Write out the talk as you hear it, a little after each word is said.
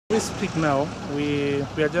We speak now, we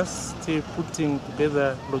are just putting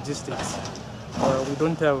together logistics. We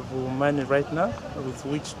don't have money right now with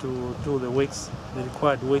which to do the works, the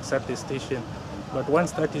required works at the station. But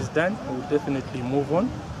once that is done, we'll definitely move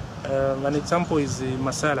on. An example is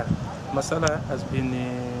Masala. Masala has been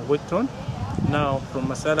worked on. Now from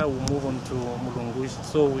Masala we'll move on to Mulungushi.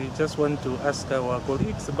 So we just want to ask our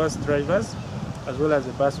colleagues, the bus drivers, as well as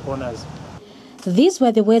the bus owners. These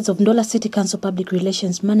were the words of Ndola City Council Public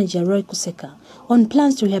Relations Manager Roy Kuseka on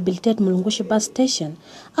plans to rehabilitate Mulungushi bus station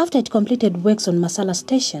after it completed works on Masala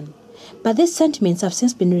station. But these sentiments have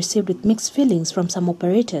since been received with mixed feelings from some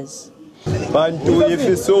operators. Bantu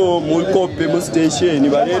ifeso mulkope mu station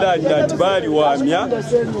balera ndati bali wamya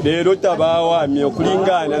lero tabawamya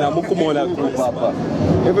okulingana na mukumona papa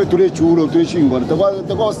eve tule chulo tweshingwa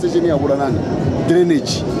takwa station ya bulanana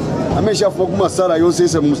drainage amesha foku Masala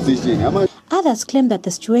yose mu station. Others claim that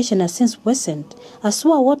the situation has since worsened as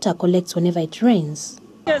sewer water collects whenever it rains.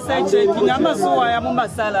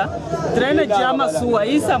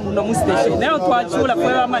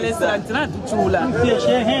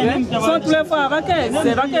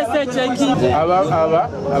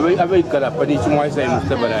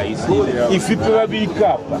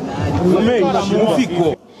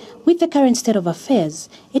 With the current state of affairs,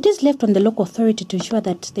 it is left on the local authority to ensure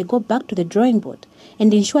that they go back to the drawing board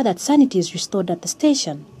and ensure that sanity is restored at the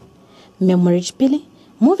station. Memory Pili,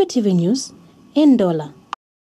 Muvi TV News, Ndola.